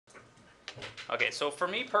Okay, so for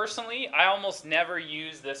me personally, I almost never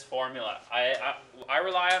use this formula. I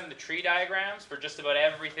rely on the tree diagrams for just about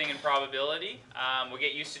everything in probability. We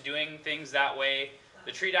get used to doing things that way.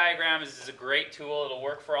 The tree diagram is a great tool. It'll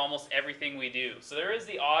work for almost everything we do. So there is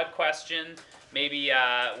the odd question, maybe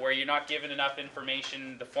where you're not given enough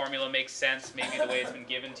information, the formula makes sense, maybe the way it's been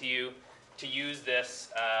given to you, to use this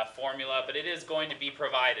formula, but it is going to be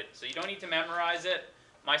provided. So you don't need to memorize it.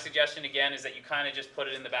 My suggestion again is that you kind of just put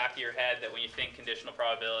it in the back of your head that when you think conditional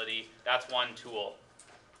probability, that's one tool.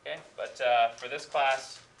 Okay, but for this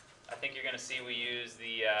class, I think you're going to see we use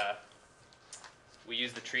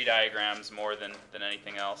the tree diagrams more than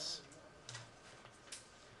anything else.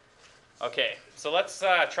 Okay, so let's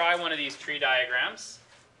try one of these tree diagrams,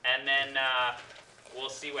 and then we'll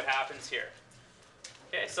see what happens here.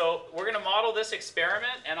 Okay, so we're going to model this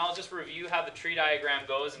experiment, and I'll just review how the tree diagram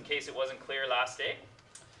goes in case it wasn't clear last day.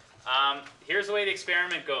 Here's the way the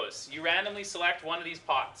experiment goes. You randomly select one of these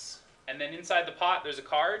pots, and then inside the pot there's a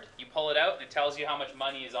card. You pull it out, and it tells you how much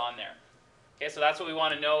money is on there. Okay, so that's what we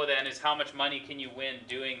want to know then, is how much money can you win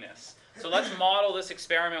doing this. So let's model this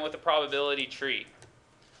experiment with a probability tree.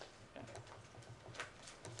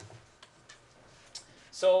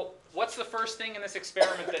 So what's the first thing in this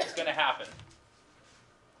experiment that's going to happen?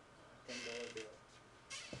 $10 bill.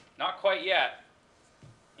 Not quite yet.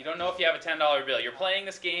 You don't know if you have a $10 bill. You're playing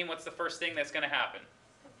this game. What's the first thing that's going to happen?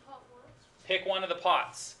 Pick one of the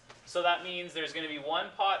pots. So that means there's going to be one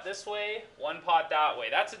pot this way, one pot that way.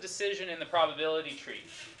 That's a decision in the probability tree.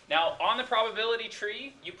 Now, on the probability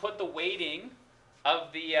tree, you put the weighting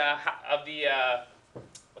of the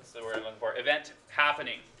what's the word I'm looking for? Event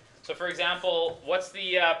happening. So, for example, what's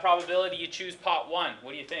the probability you choose pot 1?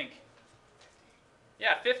 What do you think?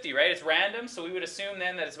 Yeah, 50, right? It's random, so we would assume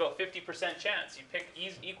then that it's about 50% chance. You pick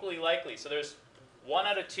equally likely. So there's 1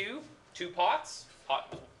 out of 2 pots.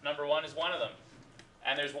 Pot number 1 is one of them.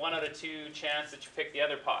 And there's 1 out of 2 chance that you pick the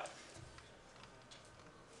other pot.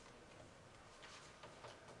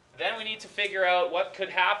 Then we need to figure out what could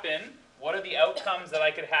happen. What are the outcomes that I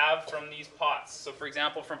could have from these pots? So for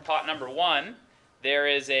example, from pot number 1, there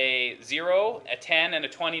is a 0, a 10, and a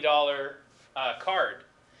 $20 card.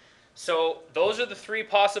 So those are the 3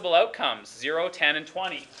 possible outcomes, 0, 10, and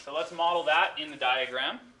 20. So let's model that in the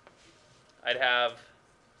diagram. I'd have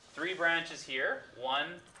 3 branches here,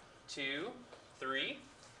 1, 2, 3,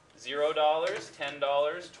 $0, $10,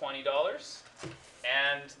 $20,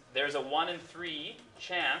 and there's a 1 in 3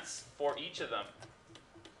 chance for each of them.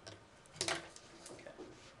 Okay.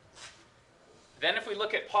 Then if we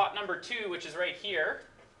look at pot number 2, which is right here,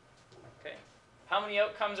 okay, how many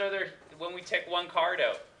outcomes are there when we take one card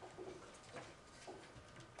out?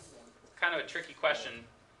 Kind of a tricky question.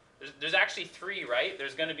 There's actually 3, right?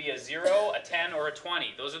 There's going to be a 0, a 10, or a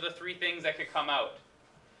 20. Those are the 3 things that could come out.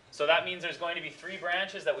 So that means there's going to be 3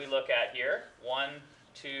 branches that we look at here. 1,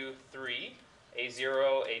 2, 3, a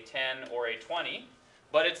 0, a 10, or a 20.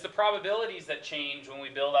 But it's the probabilities that change when we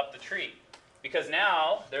build up the tree. Because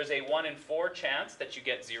now there's a 1 in 4 chance that you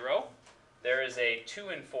get 0. There is a 2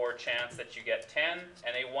 in 4 chance that you get 10,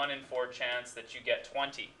 and a 1 in 4 chance that you get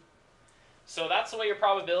 20. So that's the way your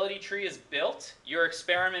probability tree is built. Your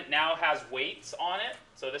experiment now has weights on it.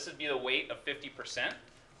 So this would be the weight of 50%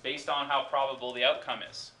 based on how probable the outcome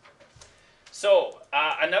is. So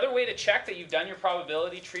another way to check that you've done your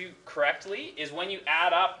probability tree correctly is when you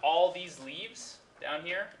add up all these leaves down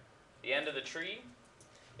here, the end of the tree.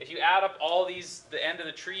 If you add up all these, the end of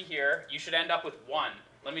the tree here, you should end up with 1.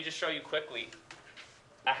 Let me just show you quickly.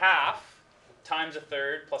 A half times a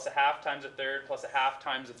third plus a half times a third plus a half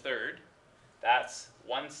times a third. That's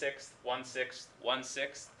 1/6, 1/6,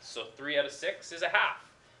 1/6. So 3 out of 6 is a half.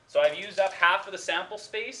 So I've used up half of the sample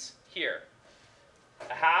space here.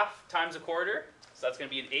 A half times a quarter, so that's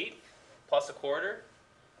going to be an 1/8, plus a quarter,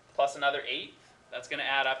 plus another 1/8. That's going to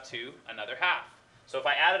add up to another half. So if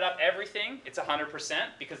I added up everything, it's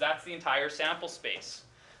 100% because that's the entire sample space.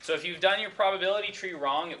 So if you've done your probability tree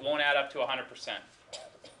wrong, it won't add up to 100%.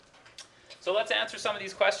 So let's answer some of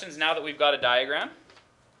these questions now that we've got a diagram.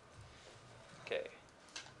 Okay,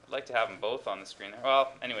 I'd like to have them both on the screen there.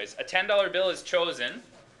 Well, anyways, a $10 bill is chosen.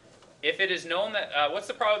 If it is known that, what's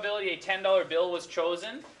the probability a $10 bill was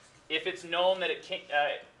chosen if it's known that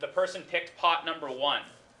the person picked pot number 1?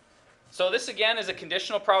 So this again is a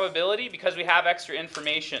conditional probability because we have extra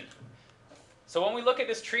information. So when we look at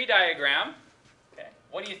this tree diagram, okay,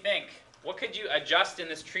 what do you think? What could you adjust in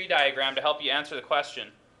this tree diagram to help you answer the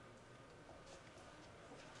question?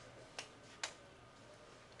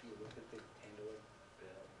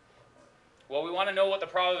 Well, we want to know what the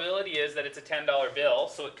probability is that it's a $10 bill,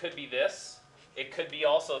 so it could be this. It could be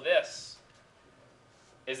also this.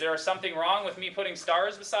 Is there something wrong with me putting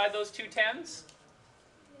stars beside those two 10s?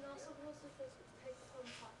 You're not supposed to just pick from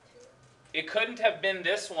pot 2. It couldn't have been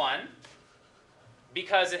this one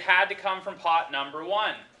because it had to come from pot number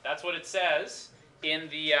 1. That's what it says in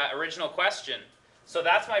the original question. So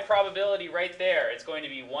that's my probability right there. It's going to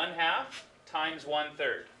be 1/2 times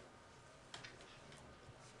 1/3.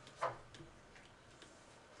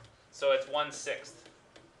 So it's 1/6.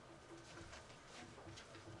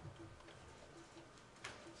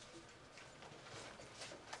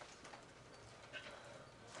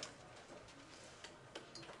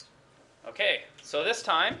 Okay, so this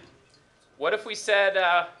time, what if we said,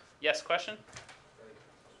 yes, question?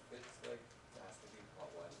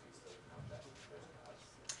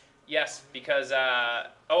 Yes, because,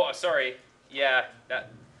 oh, sorry, yeah,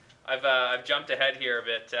 I've jumped ahead here a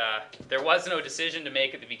bit. There was no decision to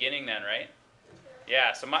make at the beginning then, right?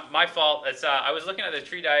 Yeah, so my fault. It's, I was looking at the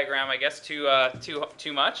tree diagram, I guess, too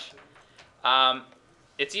much.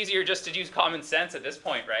 It's easier just to use common sense at this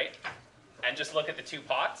point, right? And just look at the two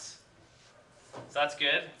pots. So that's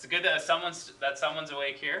good. It's good that someone's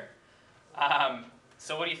awake here.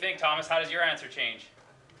 So what do you think, Thomas? How does your answer change?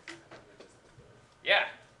 Yeah.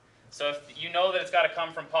 So if you know that it's got to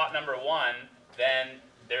come from pot number 1, then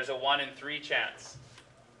there's a 1 in 3 chance.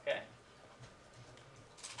 Okay?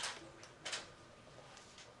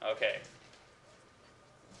 Okay.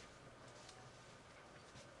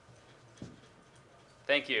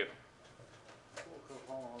 Thank you.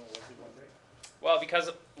 Well, because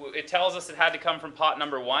it tells us it had to come from pot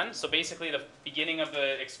number 1, so basically the beginning of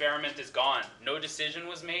the experiment is gone. No decision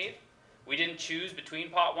was made. We didn't choose between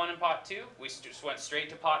pot 1 and pot 2. We just went straight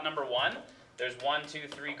to pot number 1. There's 1, 2,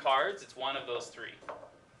 3 cards. It's one of those 3.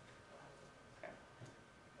 Okay.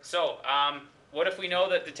 So, what if we know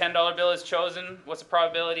that the $10 bill is chosen? What's the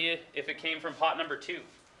probability if it came from pot number 2?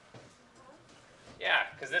 Yeah,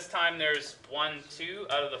 because this time there's 1, 2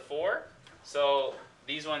 out of the 4. So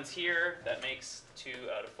these ones here, that makes 2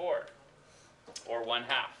 out of 4, or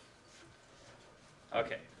 1/2.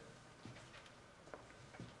 Okay.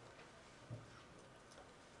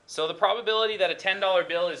 So the probability that a $10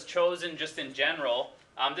 bill is chosen just in general,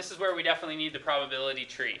 this is where we definitely need the probability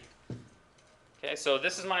tree. Okay, so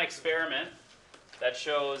this is my experiment that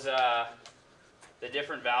shows the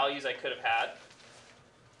different values I could have had.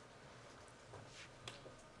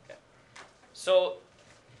 Okay. So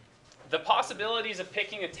the possibilities of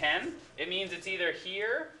picking a 10, it means it's either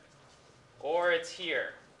here or it's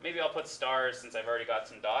here. Maybe I'll put stars since I've already got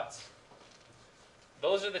some dots.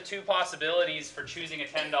 Those are the two possibilities for choosing a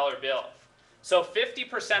 $10 bill. So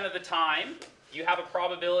 50% of the time, you have a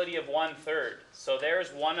probability of 1/3. So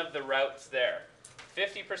there's one of the routes there.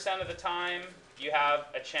 50% of the time, you have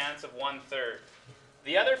a chance of 1/3.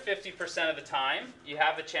 The other 50% of the time, you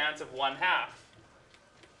have the chance of 1/2.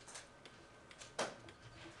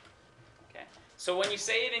 Okay. So when you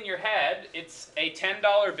say it in your head, it's a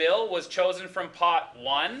 $10 bill was chosen from pot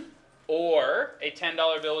 1, or a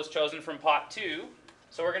 $10 bill was chosen from pot 2.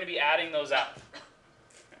 So we're going to be adding those up.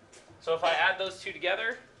 So if I add those two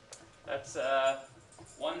together, that's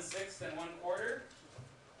 1/6 and 1/4.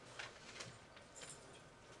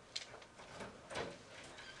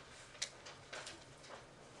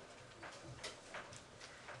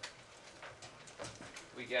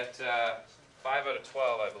 We get 5 out of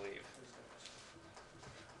 12, I believe.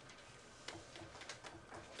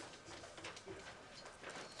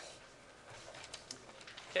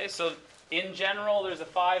 Okay, so in general, there's a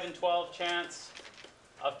 5 in 12 chance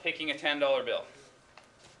of picking a $10 bill.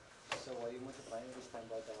 So why are you multiplying this time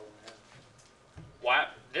by that 1/2? Why?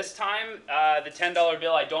 This time, the $10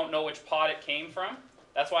 bill, I don't know which pot it came from.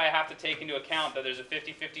 That's why I have to take into account that there's a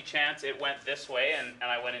 50-50 chance it went this way and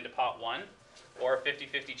I went into pot 1, or a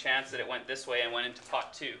 50-50 chance that it went this way and went into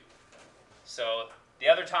pot 2. So the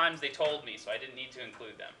other times they told me, so I didn't need to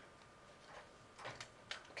include them.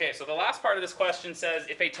 Okay, so the last part of this question says,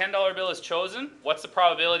 if a $10 bill is chosen, what's the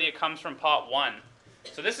probability it comes from pot 1?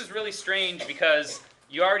 So this is really strange because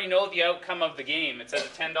you already know the outcome of the game. It says a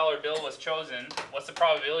 $10 bill was chosen. What's the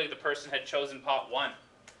probability the person had chosen pot 1?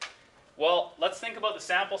 Well, let's think about the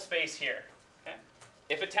sample space here. Okay?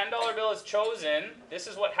 If a $10 bill is chosen, this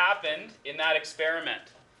is what happened in that experiment.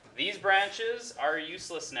 These branches are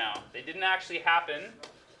useless now. They didn't actually happen.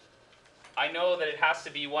 I know that it has to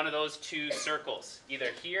be one of those two circles,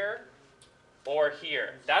 either here or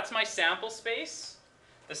here. That's my sample space.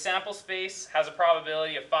 The sample space has a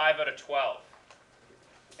probability of 5 out of 12.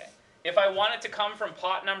 Okay. If I want it to come from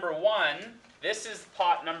pot number 1, this is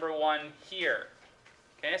pot number 1 here.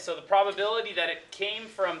 Okay, so the probability that it came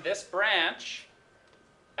from this branch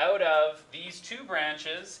out of these two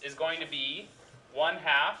branches is going to be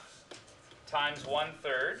 1/2 times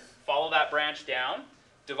 1/3, follow that branch down,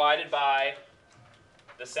 divided by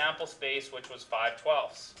the sample space, which was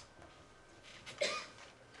 5/12.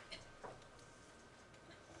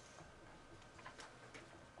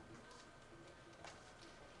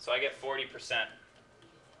 So I get 40%.